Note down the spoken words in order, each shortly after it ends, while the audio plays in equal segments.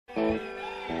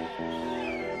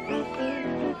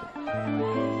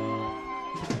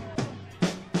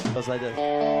Goes like this.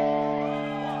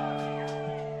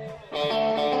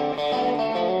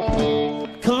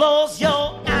 Close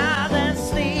your eyes and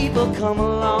sleep will come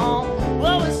along.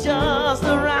 Well, it's just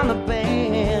around the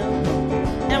bend.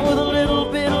 And with a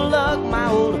little bit of luck, my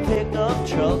old pickup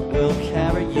truck will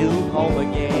carry you home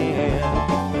again.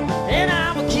 And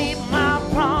I will keep my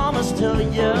promise to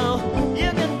you.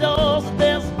 You can doze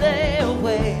this day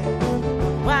away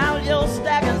while you're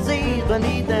stacking seeds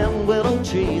beneath them willow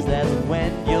trees. That's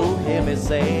when you'll hear me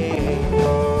say,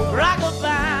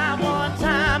 rock-a-bye one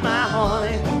time, my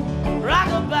honey.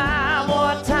 Rock-a-bye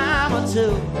one time or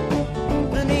two.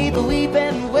 Beneath the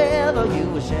weeping willow, you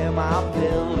will share my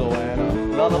pillow and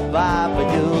a lullaby for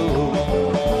you.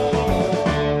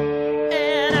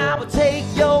 And I will take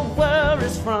your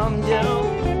worries from you,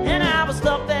 and I will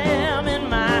stuff them in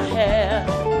my hair.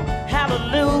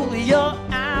 Hallelujah,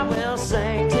 I will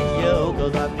sing to you,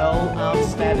 'cause I know I'm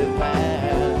standing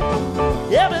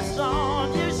there. Every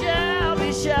storm you shall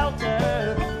be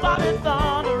sheltered, for the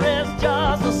thunder is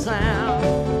just a sound,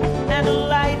 and the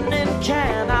lightning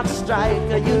cannot strike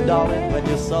you, darling, when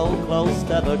you're so close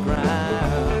to the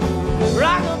ground.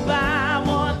 Rock-a-bye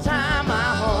one time, my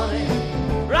honey.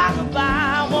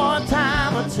 Rock-a-bye one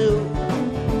time or two.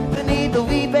 Beneath the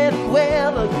weeping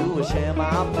willow, you will share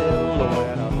my pillow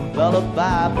and a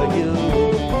lullaby for you.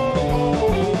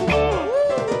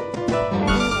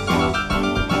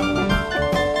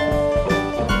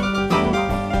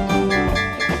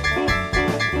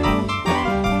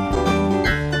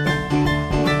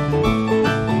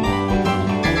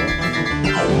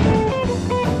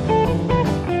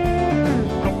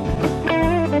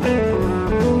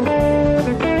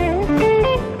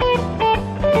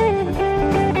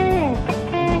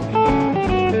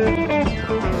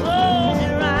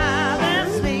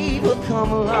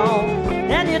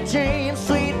 Dreams,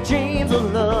 sweet dreams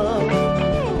of love.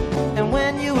 And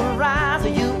when you rise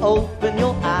and you open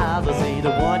your eyes, I see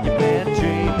the one you've been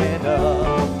dreaming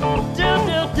of. Do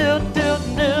do do do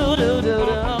do do do do.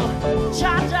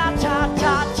 Cha cha cha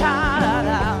cha cha da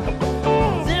da.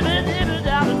 Zibby dibby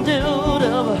da da do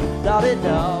do da da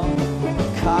da.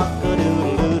 Cock a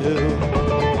doodle doo doo.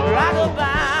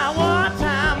 Rock-a-bye one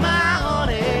time, my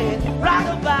honey.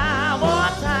 Rock-a-bye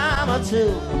one time or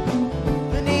two.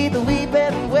 Beneath the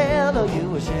weeping willow, you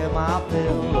will share my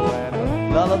pillow and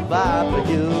a lullaby for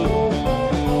you.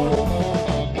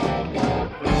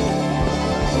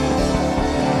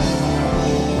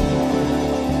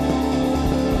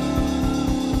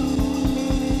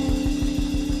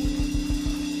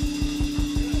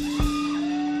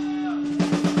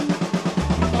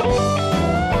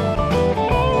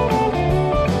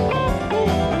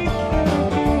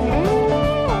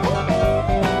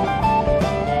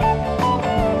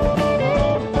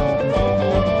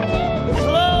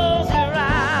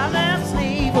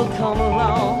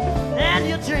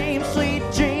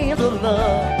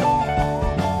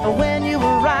 And when you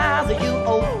arise and you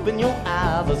open your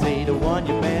eyes, I see the one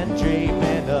you've been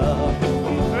dreaming of.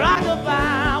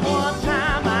 Rock-a-bye one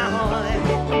time, my honey.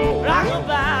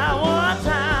 Rock-a-bye one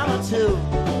time or two.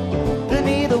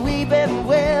 Beneath the weeping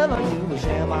willow, you will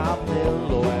share my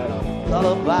pillow and a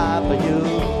lullaby for you.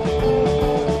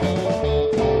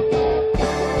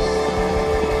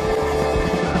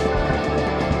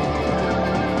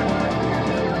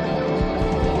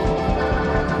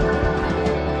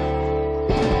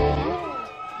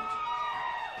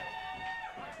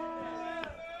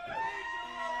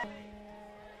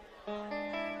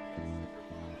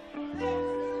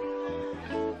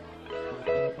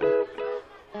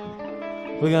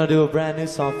 We're gonna do a brand new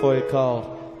song for you called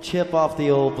Chip Off the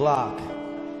Old Block.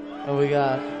 And we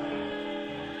got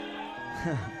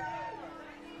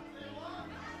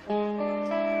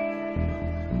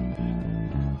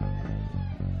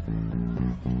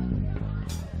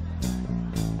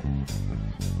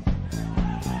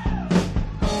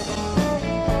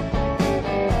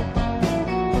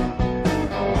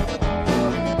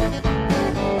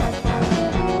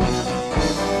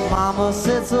Mama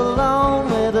sits alone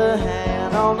with her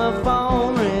hand on the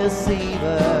phone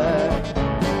receiver.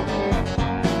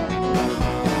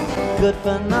 Good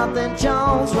for nothing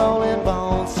Jones, rolling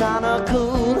bones, trying to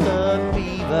cool her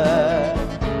fever.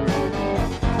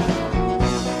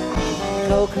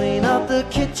 Go clean up the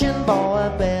kitchen,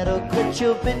 boy, better quit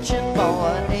your bitching,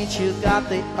 boy. Ain't you got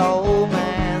the old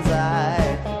man's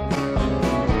eye?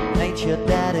 Ain't your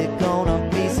daddy gonna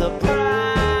be surprised?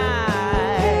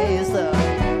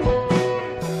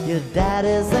 Your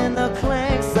daddy's in the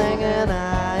clink singing,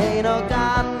 I ain't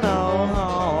got no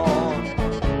home.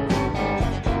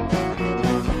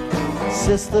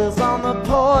 Sisters on the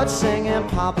porch singing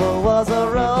Papa was a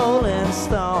rolling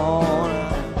stone.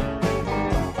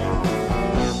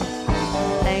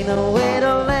 Ain't no way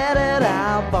to let it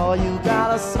out, boy, you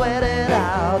gotta sweat it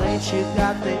out. Ain't you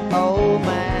got the old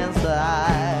man's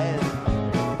eyes?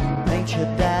 Ain't your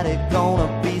daddy gonna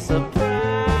be surprised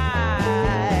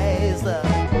that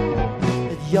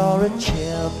you're a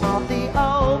chip off the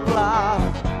old block,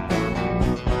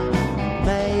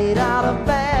 made out of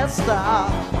bad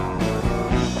stuff,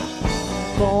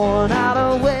 born out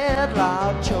of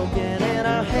wedlock, choking in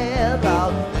her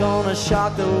headlock, gonna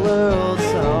shock the world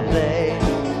someday.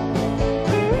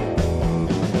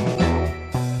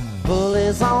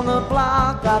 Bullies on the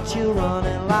block got you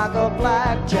running like a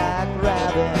blackjack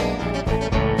rabbit.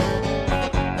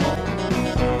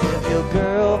 If your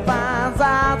girl finds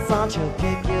out, son, she'll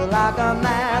kick you like a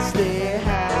nasty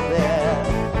habit.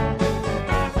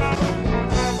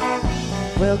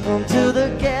 Welcome to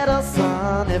the ghetto,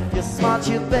 son. If you're smart,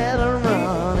 you better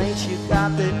run. Ain't you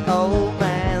got the old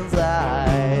man's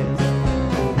eyes?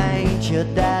 Ain't your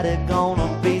daddy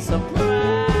gonna be surprised?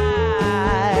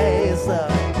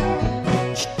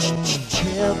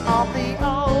 Chip off the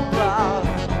old block,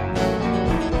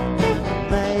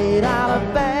 made out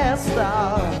of bad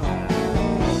stuff,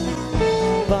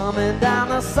 bumming down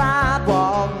the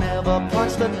sidewalk, never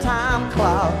punched the time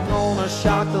clock, gonna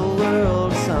shock the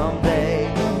world someday.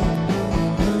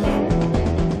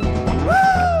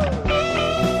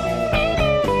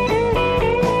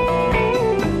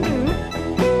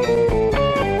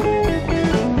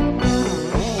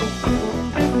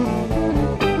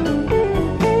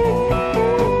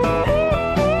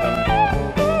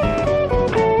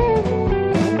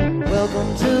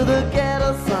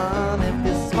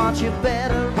 You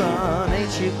better run,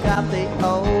 ain't you got the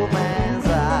old man's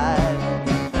eyes?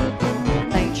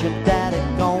 Ain't your daddy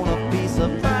gonna be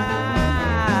surprised?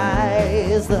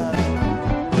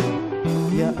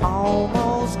 You're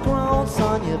almost grown,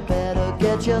 son, you better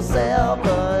get yourself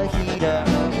a heater.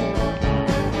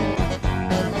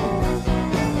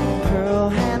 Pearl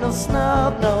handle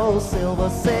snub nose, silver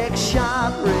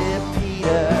 6-shot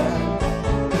repeater.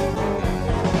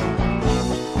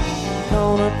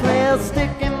 Gonna play a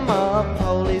stick him up,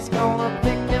 police gonna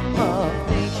pick him up.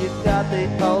 Think you got the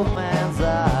old man's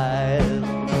eyes?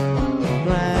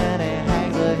 Granny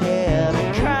hangs her head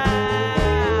and cries.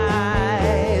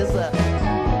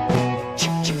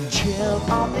 Chip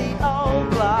on the old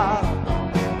block,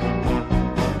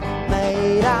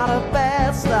 made out of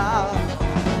bad stuff.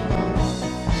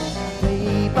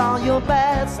 Leave all your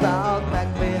bad stuff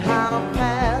back behind a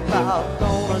padlock.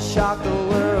 Gonna shock the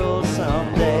world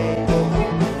someday.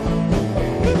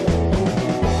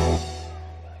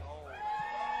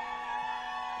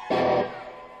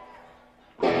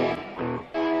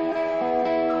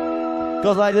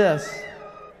 Goes like this.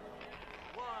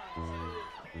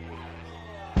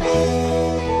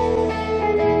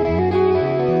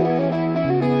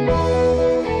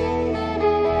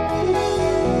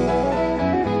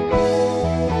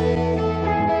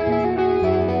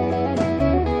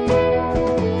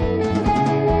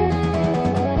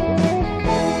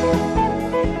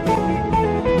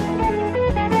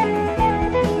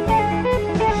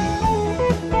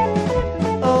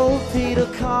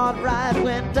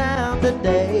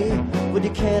 Would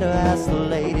you care to ask the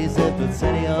ladies if it's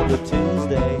any other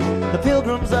Tuesday? The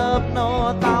pilgrims up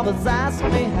north always ask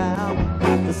me how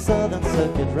the southern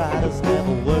circuit riders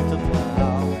never worked a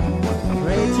plow.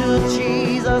 Pray to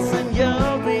Jesus and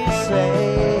you'll be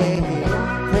saved.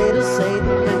 Pray to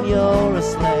Satan and you're a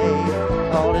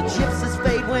slave. All the gypsies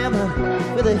fade women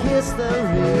with a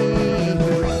history.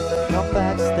 Come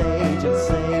backstage and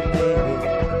save me.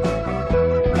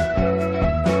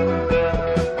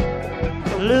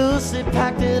 Lucy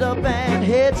packed it up and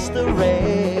hitched the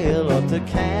rail up to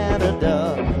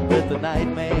Canada with the night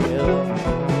mail.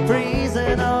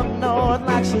 Freezing up north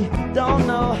like she don't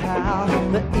know how.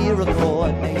 The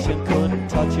Iroquois nation couldn't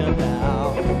touch her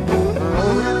now.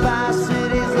 Rolling by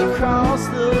cities across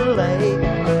the lake,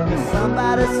 with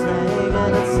somebody singing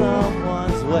in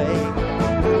someone's wake.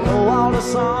 Know all the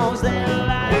songs they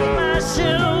like my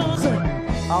shoes.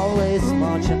 Always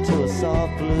marching to a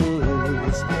soft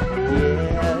blues.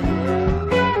 Yeah, yeah.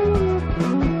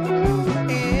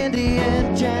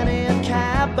 Indian, Jenny, and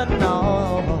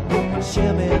Cabanal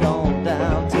shimmied on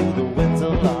down to the Windsor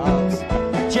Locks.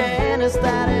 Janice,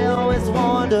 Daddy always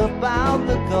warned about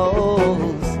the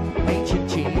ghosts. Ancient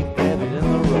chief buried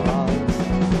in the rocks.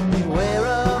 Beware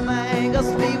of Angus,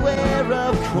 beware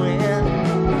of Quinn.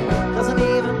 Doesn't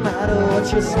even matter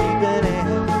what you're sleeping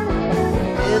in.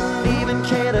 Didn't even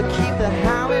care to keep the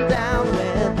howling down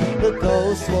when the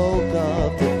ghost woke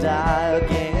up to die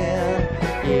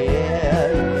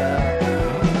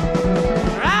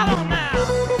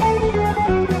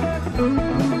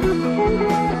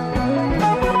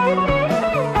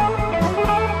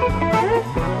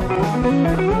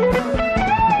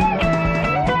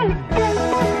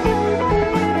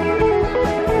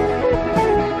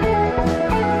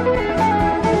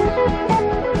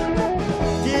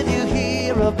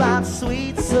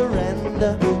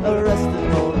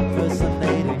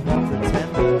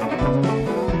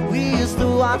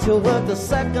to work the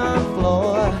second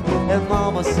floor, and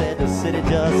Mama said the city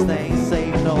just ain't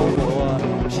safe no more.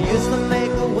 She used to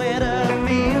make the winter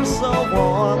feel so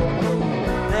warm,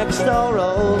 next door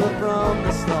over from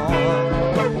the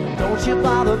storm. Don't you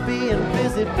bother being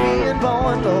busy, being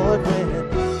born, Lord, when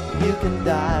you can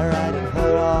die right in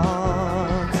her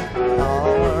arms.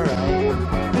 Alright.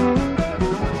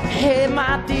 Hey,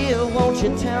 my dear, won't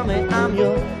you tell me I'm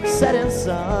your setting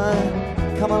sun?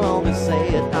 Come along and say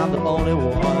it, I'm the only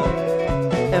one.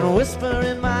 And whisper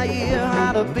in my ear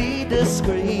how to be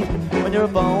discreet when you're a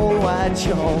bone white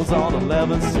Jones on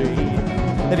 11th Street.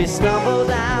 If you stumble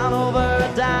down over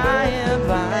a dying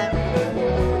vine,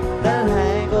 then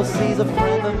Hank sees a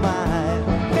friend of mine.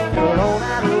 You're alone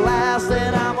at last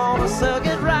and I'm on a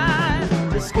circuit ride,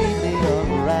 discreetly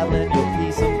unraveling your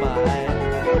peace of mind.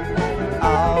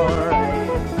 Alright,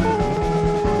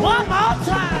 one more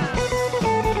time.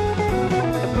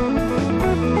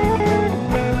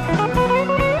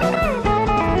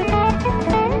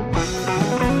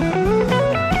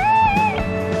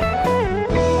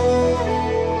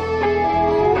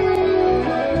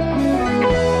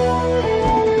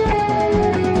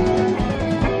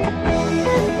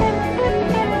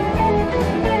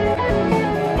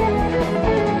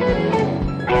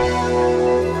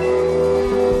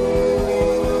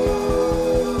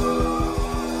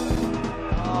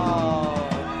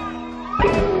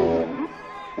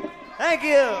 Thank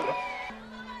you.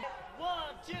 1,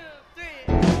 2,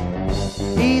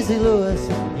 3. Easy, Louis,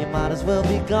 you might as well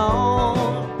be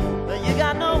gone. But you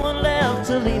got no one left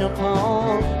to lean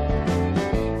upon.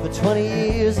 For 20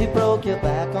 years you broke your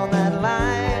back on that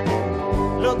line.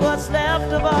 Look what's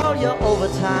left of all your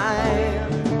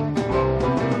overtime.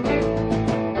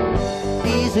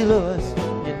 Easy, Louis,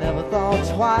 you never thought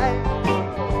twice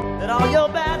that all your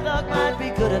bad luck might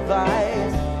be good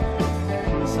advice.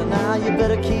 So now you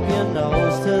better keep your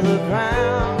nose to the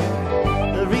ground.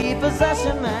 The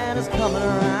repossession man is coming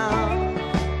around.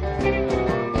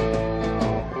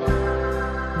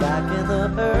 Back in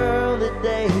the early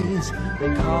days,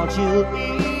 they called you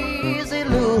Easy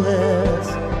Louis,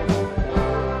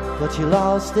 but you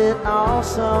lost it all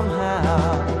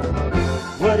somehow.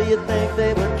 What do you think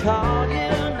they would call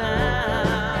you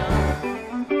now?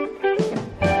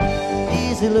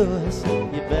 Easy Louis,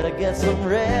 you better get some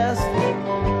rest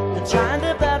and try and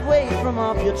live that weight from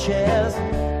off your chest.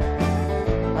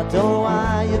 I don't know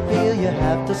why you feel you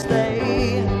have to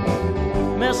stay.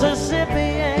 Mississippi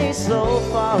ain't so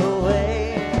far away.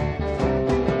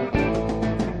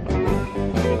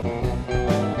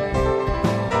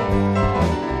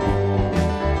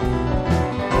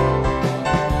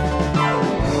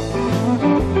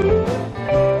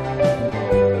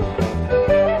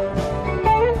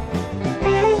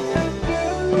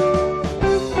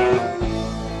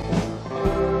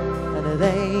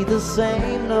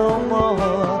 Same no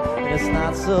more. It's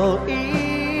not so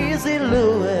easy,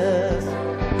 Louis.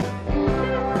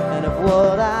 And if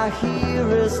what I hear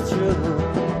is true,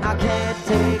 I can't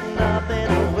take nothing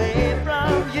away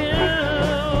from you.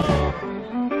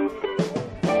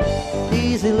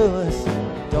 Easy, Louis,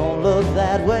 don't look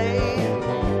that way.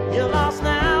 You're lost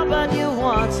now, but you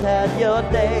once had your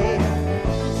day.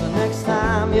 So next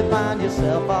time you find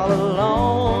yourself all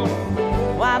alone,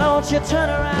 why don't you turn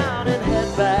around and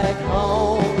head back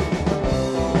home?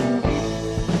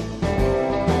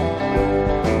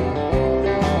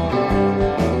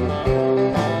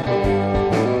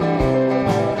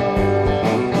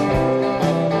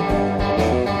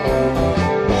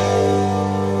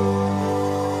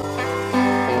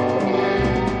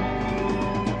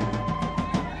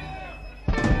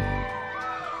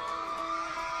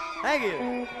 Thank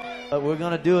you. But we're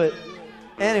gonna do it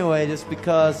anyway, just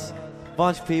because a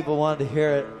bunch of people wanted to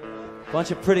hear it. A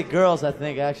bunch of pretty girls, I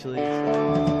think, actually.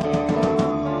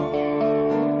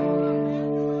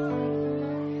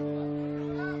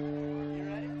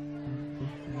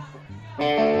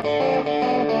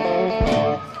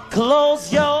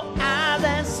 Close your eyes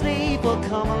and sleep will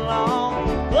come along.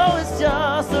 Oh, it's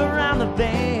just around the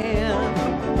bend.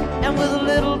 And with a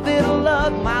little bit of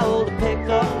luck, my old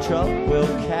pickup truck will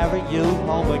carry you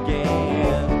home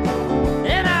again.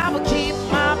 And I will keep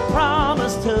my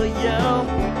promise to you.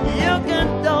 You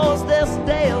can doze this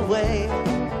day away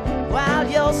while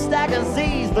you're stacking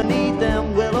Z's beneath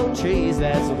them willow trees.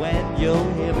 That's when you'll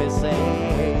hear me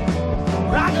say,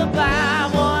 rock-a-bye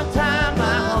one time,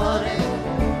 my honey.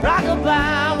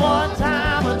 Rock-a-bye one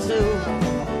time or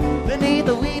two. Beneath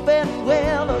the weeping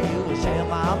willow, you will share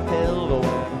my pillow.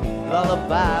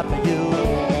 Lullaby for you.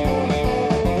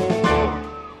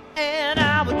 And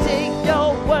I will take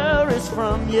your worries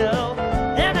from you,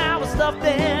 and I will stuff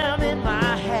them in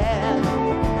my hat.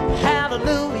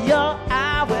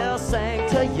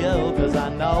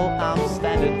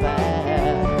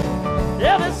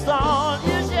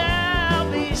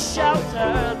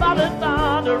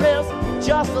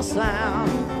 just a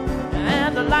sound,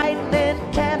 and the lightning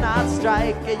cannot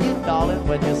strike you, darling,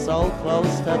 when you're so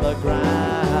close to the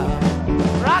ground.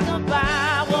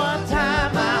 Rockabye one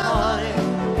time, my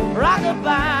honey,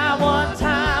 rockabye one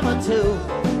time or two.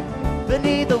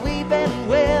 Beneath the weeping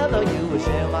willow, you will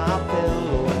share my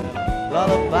pillow and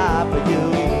lullaby for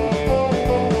you.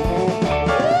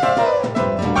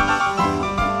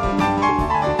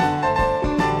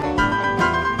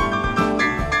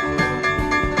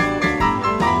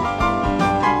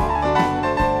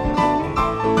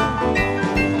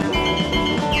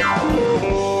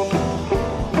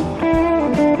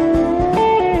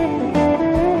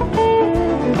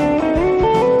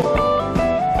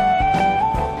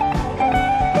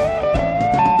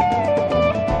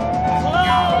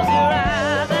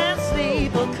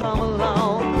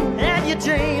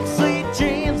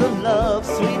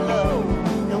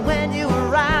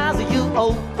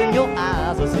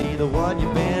 The one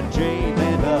you've been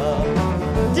dreaming of.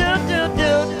 Do do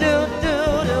do do do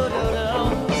do do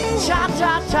do. Cha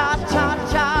cha cha cha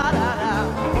cha da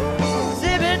da.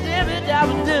 Zibby dibby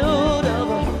dabby doo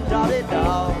do dolly do.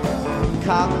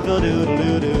 Cock a doo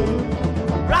doo doo.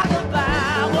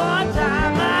 Rockabye one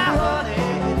time, my honey.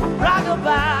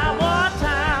 Rockabye one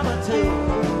time or two.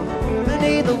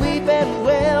 Beneath the weeping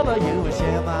willow, you will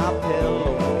share my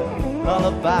pillow.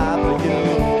 Lullaby for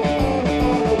you.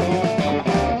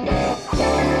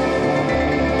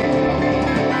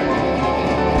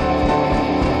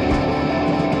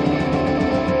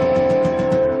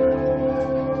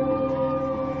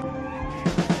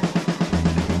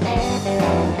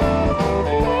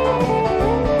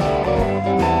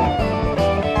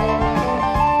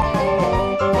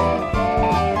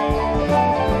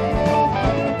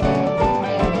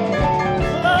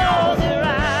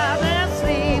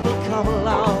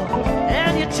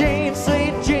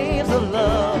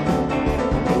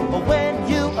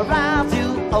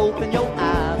 Open your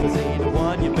eyes to see the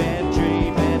one you've been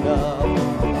dreaming of.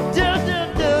 Do do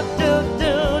do do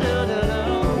do do do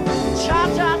do. Cha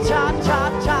cha cha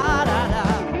cha cha da da.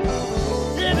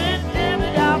 Dibby dibby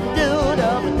dab do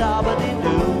da da ba dee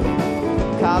doo.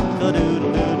 Cock a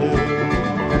doodle doo doo.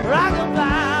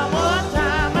 Rockabye one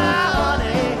time, my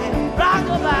honey.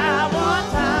 Rockabye one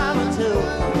time or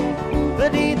two.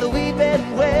 Beneath the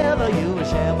weeping willow, you will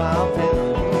share my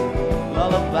pillow.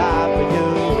 Lullaby for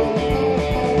you.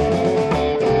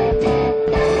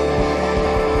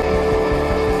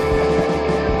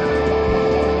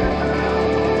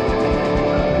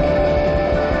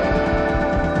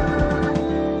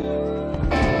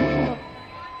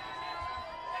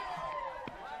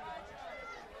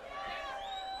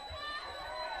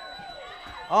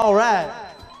 All right.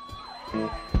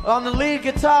 On the lead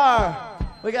guitar,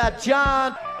 we got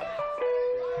John.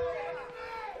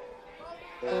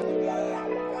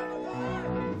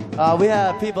 We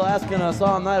had people asking us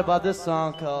all night about this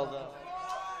song called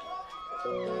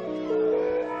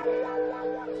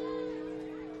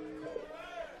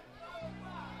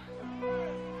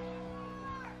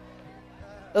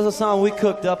This is a song we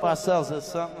cooked up ourselves. It's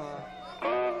something.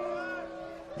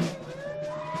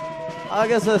 I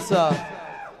guess it's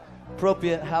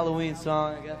appropriate Halloween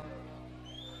song, I guess.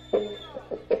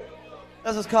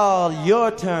 This is called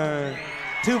Your Turn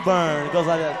to Burn. It goes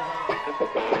like that.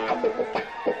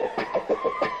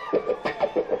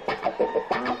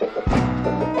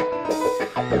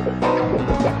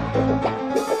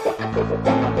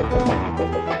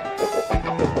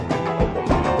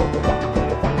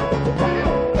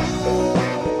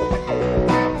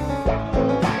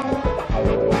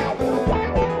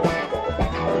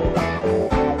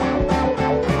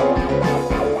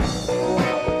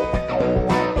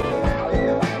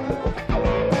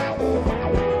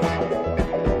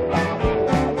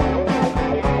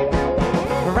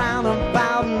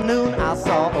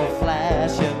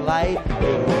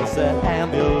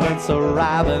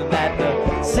 Arriving at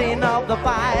the scene of the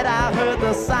fight, I heard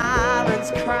the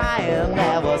sirens crying.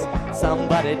 There was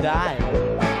somebody dying.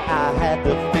 I had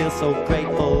to feel so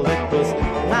grateful. It was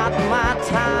not my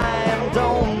time.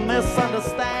 Don't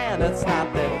misunderstand. It's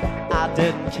not that I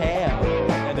didn't care.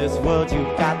 In this world,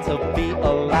 you've got to be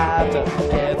alive to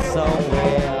head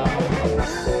somewhere.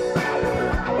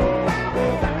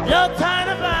 Your time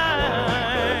to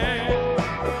burn.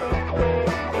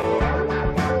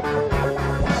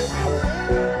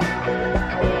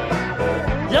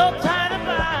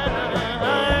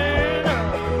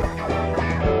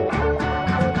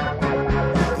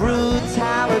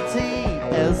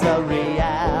 Is a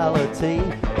reality.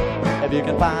 If you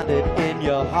can find it in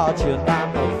your heart, you're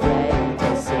not afraid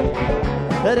to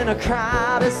see. But in a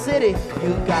crowded city,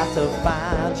 you got to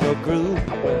find your groove.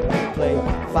 When you play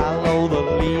follow the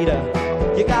leader,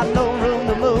 you got no room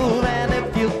to move. And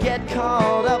if you get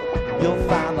caught up, you'll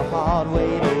find the hard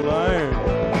way to learn.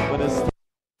 When it's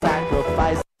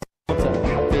sacrifice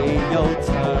to be your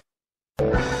turn.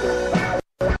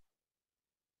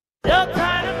 Your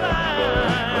time to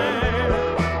burn.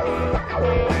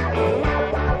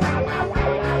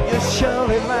 You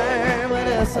surely learn when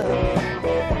it's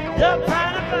your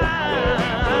time to burn.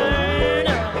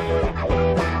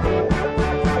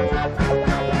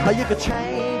 You can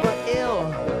train for ill,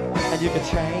 and you can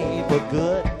train for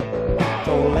good.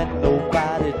 Don't let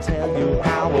nobody tell you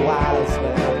how wise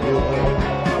man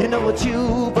would. You know what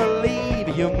you believe,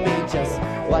 you mean just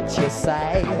what you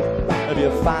say. If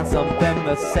you find something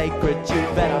that's sacred, you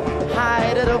better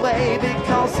hide it away,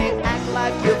 because you act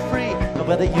like you're free,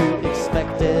 whether you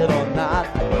expect it or not.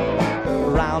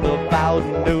 Round about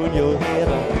noon, you'll hear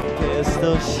the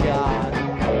pistol shot.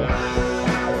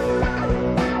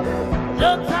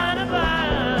 Your time to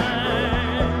burn.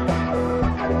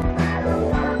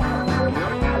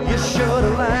 You should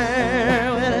have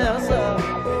learned when it's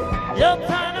your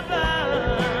time to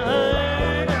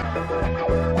burn.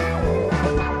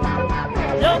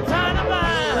 Your time to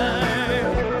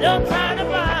burn. Your time to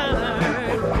burn.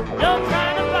 Your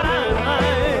time to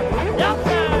burn. Your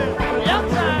turn. Your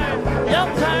turn. Your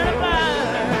turn to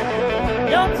burn.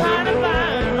 Your time to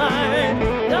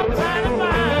burn. Your time to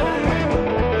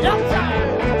burn. Your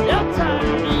turn. Your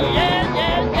turn. Yeah,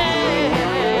 yeah,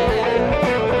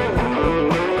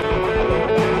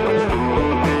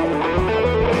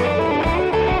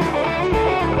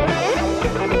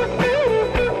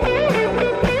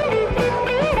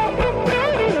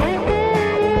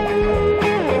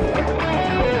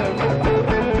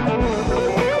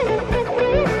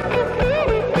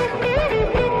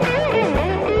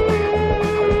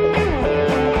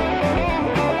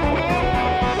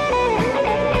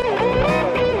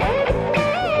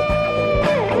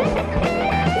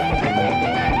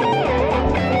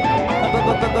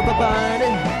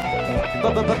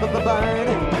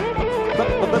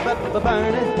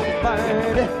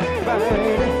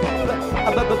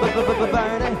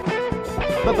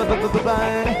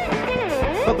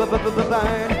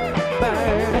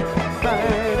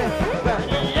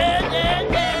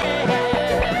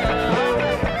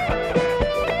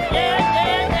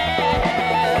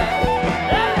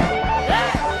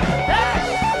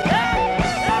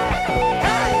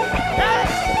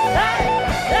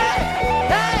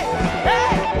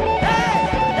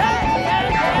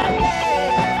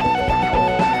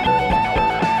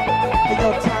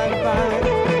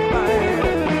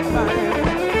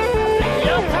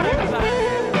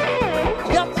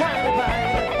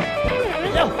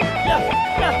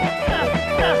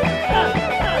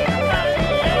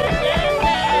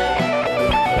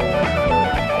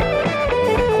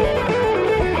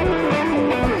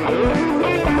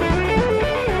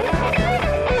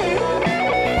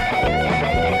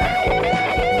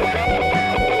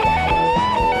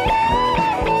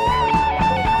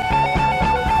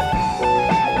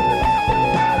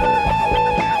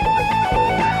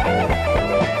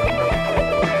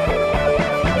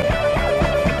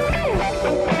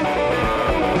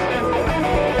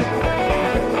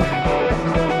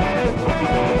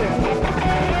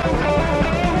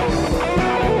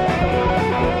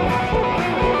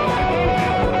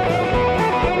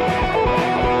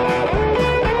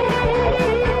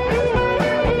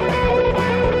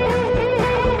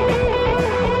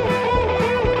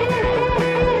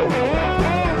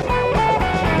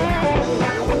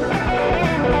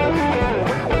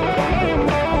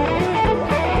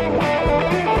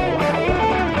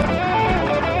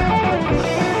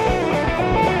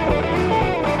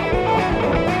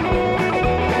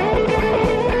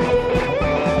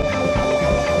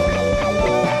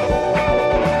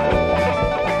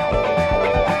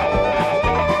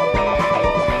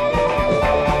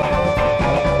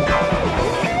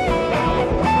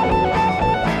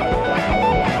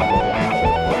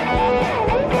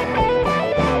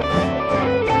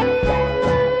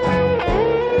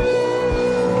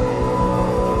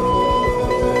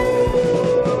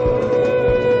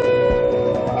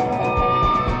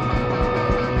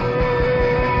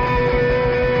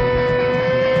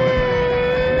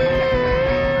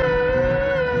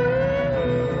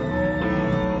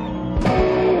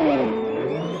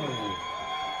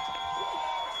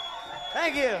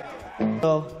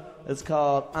 It's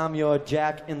called I'm Your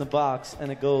Jack in the Box,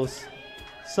 and it goes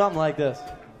something like this.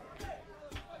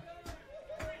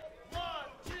 1,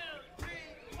 2, 3,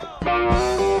 4.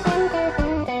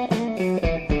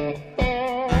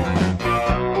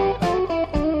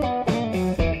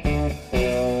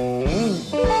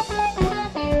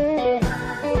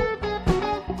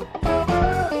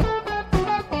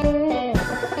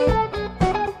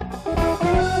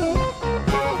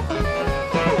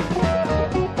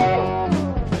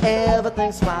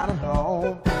 home, smiling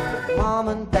home. Mom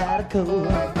and dad are cool.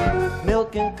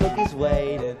 Milk and cookies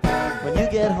waiting when you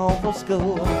get home from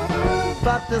school.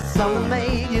 But there's something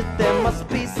made you, there must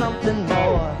be something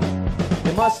more.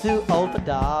 You're much too old for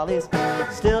dollies,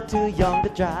 still too young to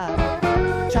drive.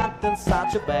 Trapped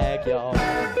inside your backyard,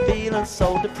 feeling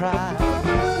so deprived.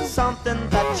 Something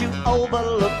that you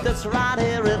overlooked that's right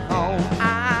here at home.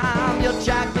 I'm your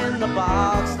Jack in the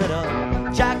Box, little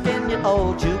Jack in your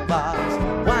old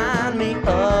jukebox. Wind me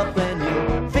up when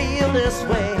you feel this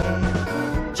way.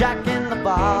 Jack in the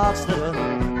Box, little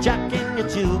Jack in your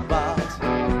jukebox.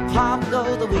 Pop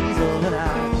go the weasel and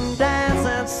I dance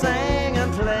and sing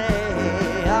and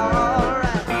play. All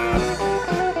right.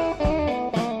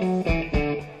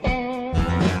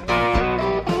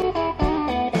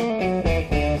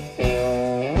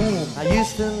 I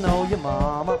used to know your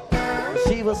mama,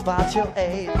 she was about your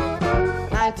age.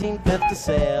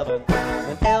 1957,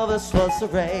 when Elvis was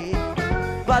arrayed.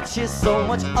 But she's so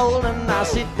much older now,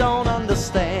 she don't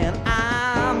understand.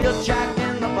 I'm your Jack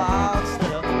in the Box,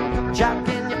 little Jack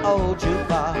in your old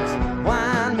jukebox.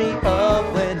 Wind me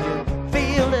up when you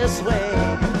feel this way.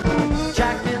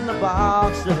 Jack in the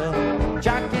Box, little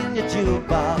Jack in your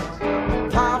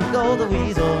jukebox. Pop go the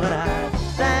weasel and I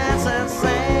dance and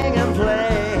sing and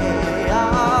play.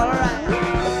 All right.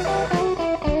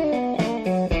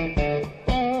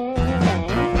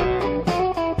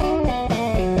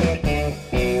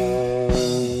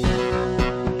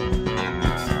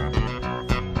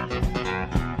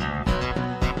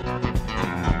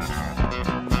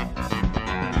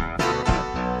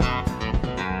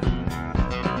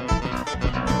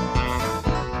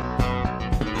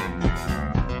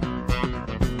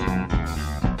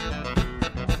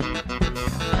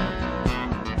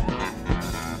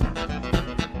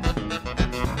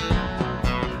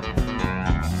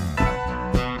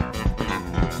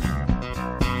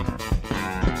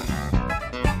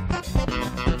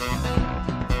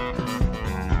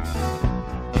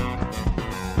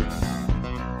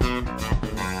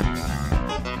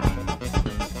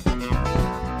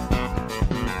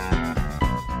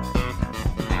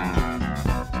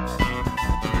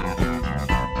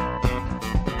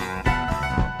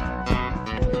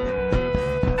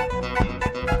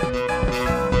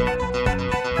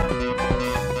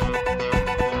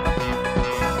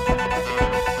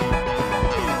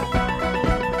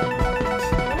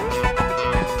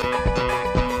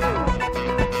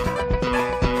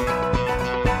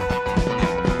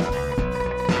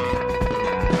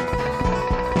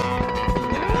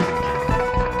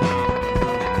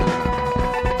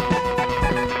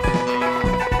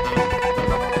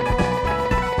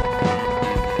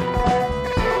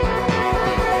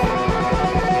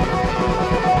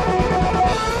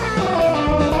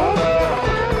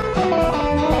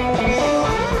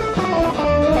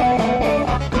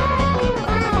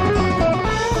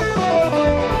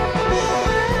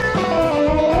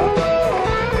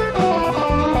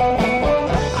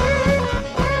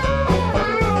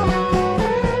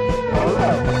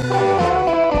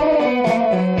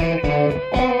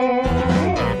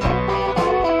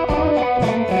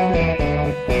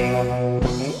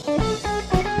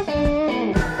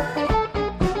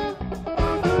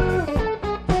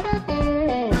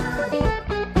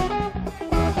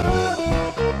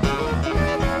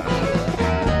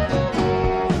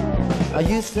 I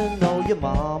used to know your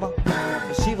mama,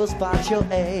 she was about your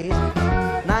age.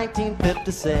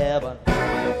 1957,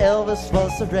 Elvis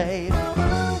was arrayed.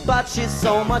 But she's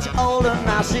so much older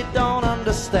now, she don't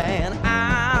understand.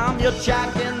 I'm your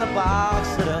Jack in the Box,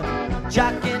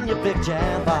 Jack in your big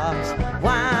jam box.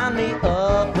 Wind me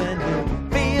up when you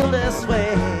feel this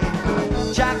way.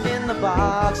 Jack in the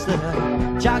Box,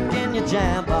 Jack in your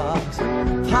jam box.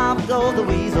 Pop go the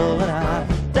weasel and I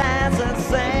dance and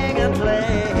sing and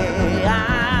play.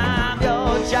 I'm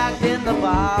your Jack in the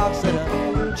Box,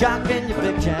 Jack in your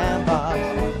big jam box.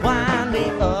 Wind me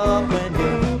up when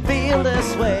you feel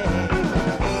this way.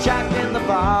 Jack in the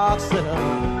Box,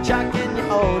 Jack in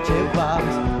your old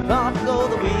jukebox. Pop go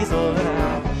the weasel and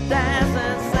I dance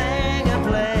and sing and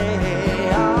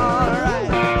play. All right.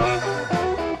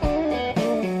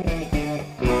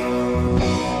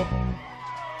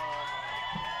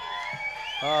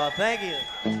 Thank you.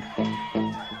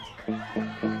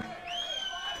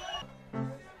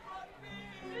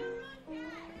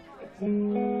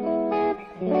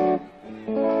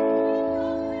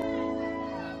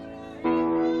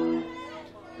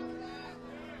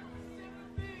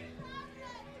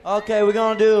 Okay, we're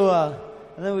gonna do, I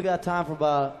think we got time for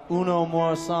about uno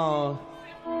more song.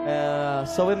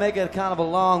 So we make it kind of a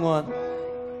long one.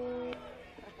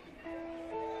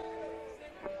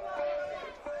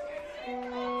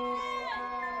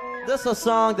 This is a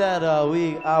song that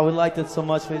we liked it so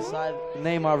much we decided to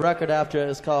name our record after it.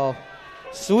 It's called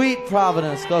Sweet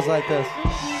Providence. Goes like this.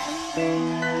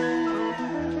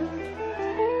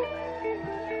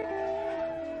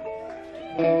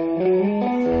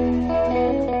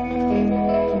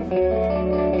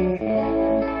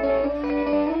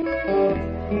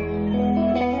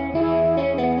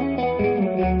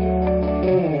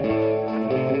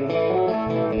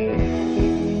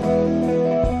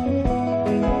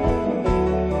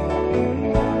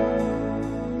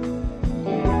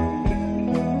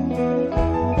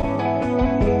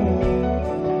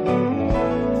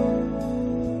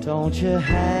 Don't your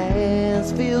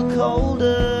hands feel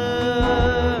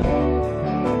colder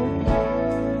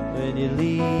when you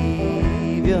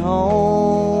leave your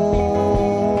home?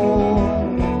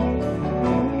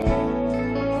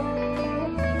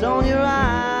 Don't your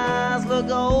eyes look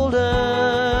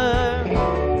older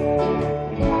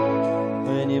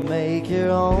when you make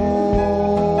your own?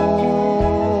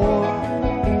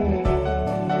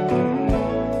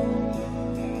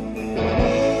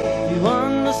 You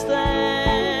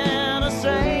understand a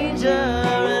stranger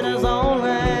in his own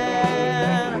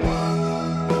land,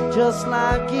 just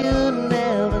like you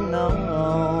never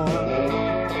know.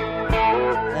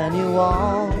 And you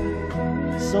walk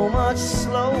so much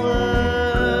slower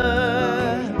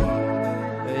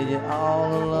when you're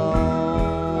all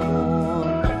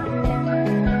alone.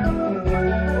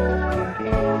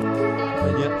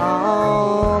 When you're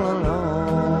all alone.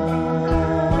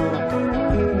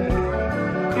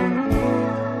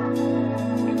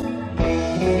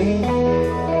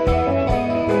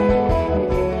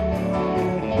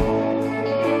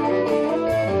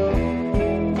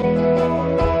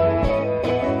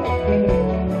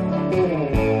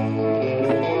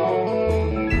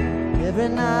 Every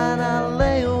night I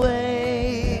lay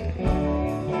awake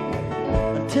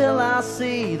until I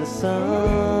see the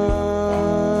sun.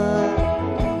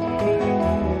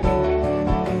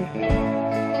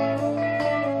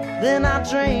 Then I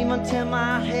dream until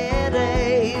my head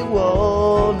aches.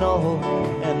 Whoa, no,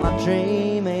 and my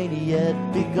dream ain't yet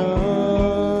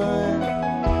begun.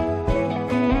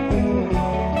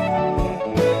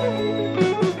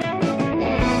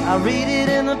 I read it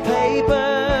in the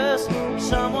papers,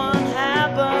 someone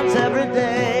happens every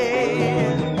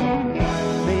day.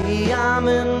 Me, I'm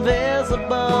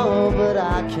invisible, but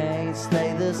I can't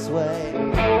stay this way.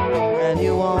 And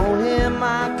you won't hear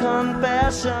my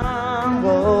confession,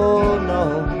 oh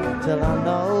no, till I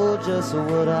know just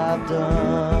what I've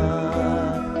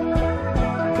done.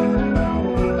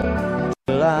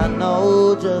 Till I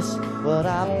know just what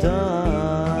I've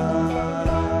done.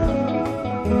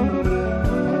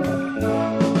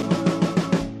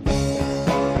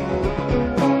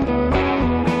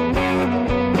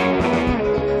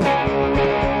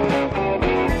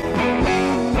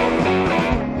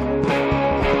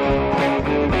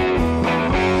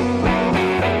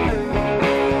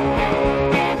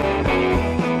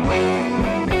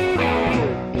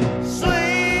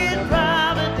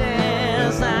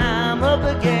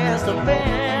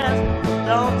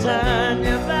 Don't turn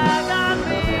your back on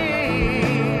me.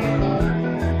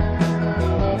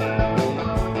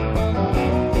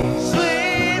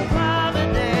 Sweet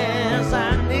Providence, I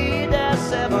need that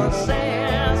 7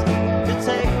 cents to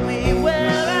take me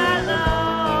where I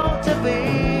long to be.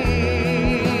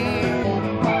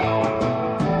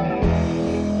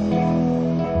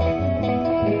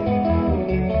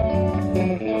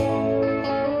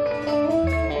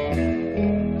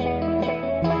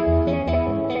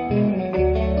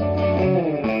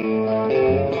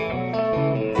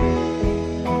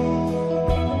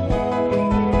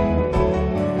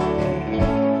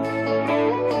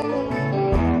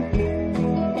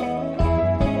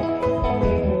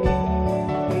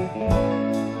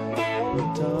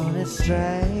 It's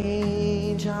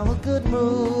strange how a good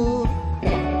mood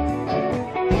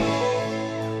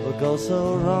will go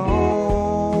so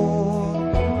wrong.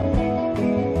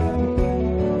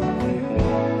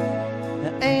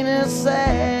 And ain't it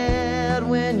sad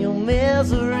when your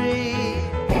misery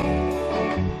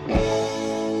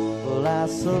will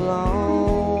last so long?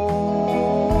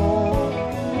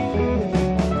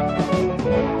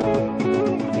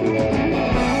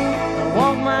 I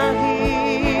walk my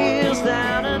heels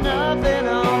down and nothing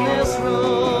on this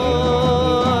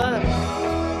road.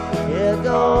 It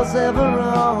goes ever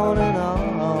on and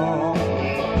on.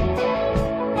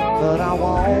 But I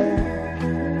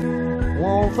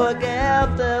won't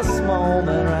forget this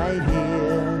moment right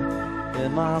here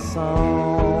in my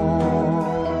song.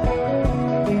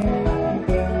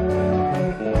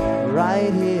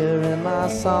 Right here in my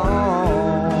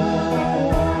song.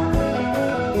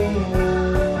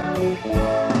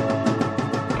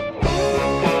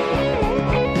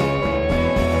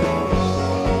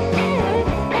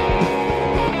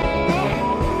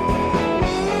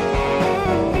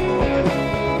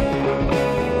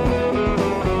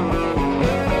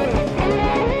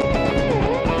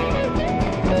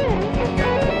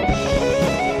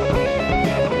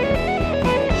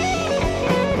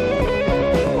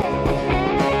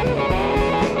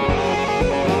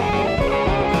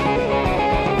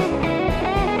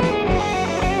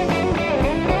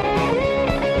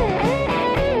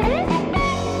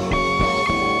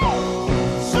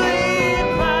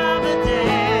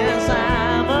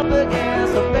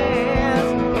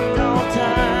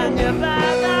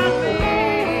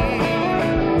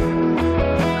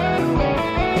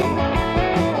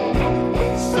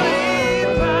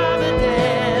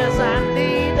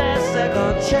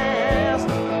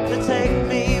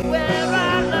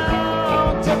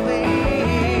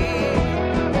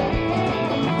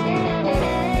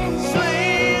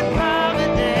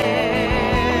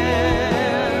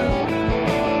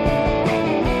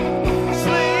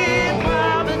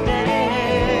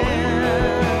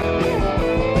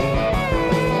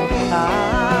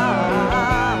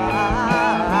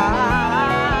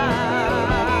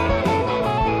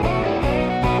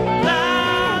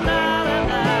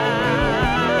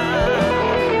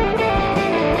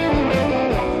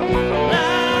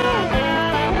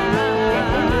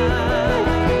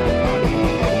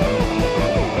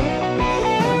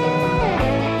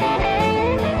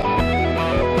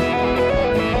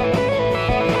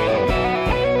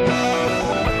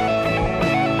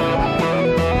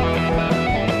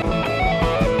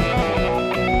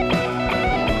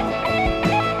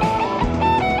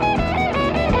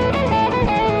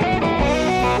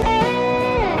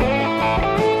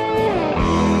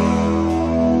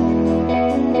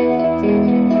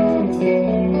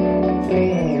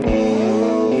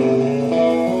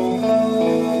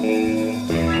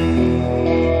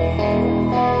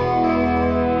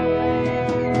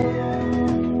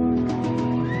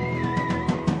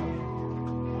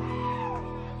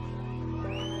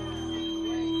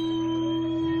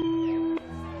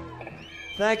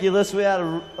 Thank you. Listen,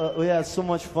 we had so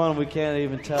much fun we can't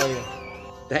even tell you.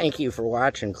 Thank you for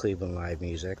watching Cleveland Live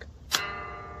Music.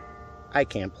 I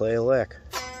can't play a lick.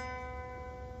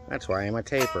 That's why I'm a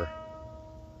taper.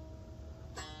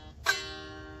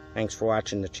 Thanks for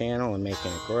watching the channel and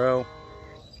making it grow.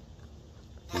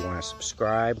 If you want to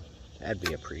subscribe, that'd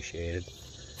be appreciated.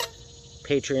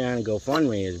 Patreon and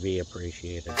GoFundMe would be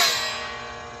appreciated.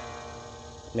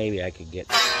 Maybe I could get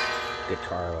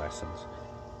guitar lessons.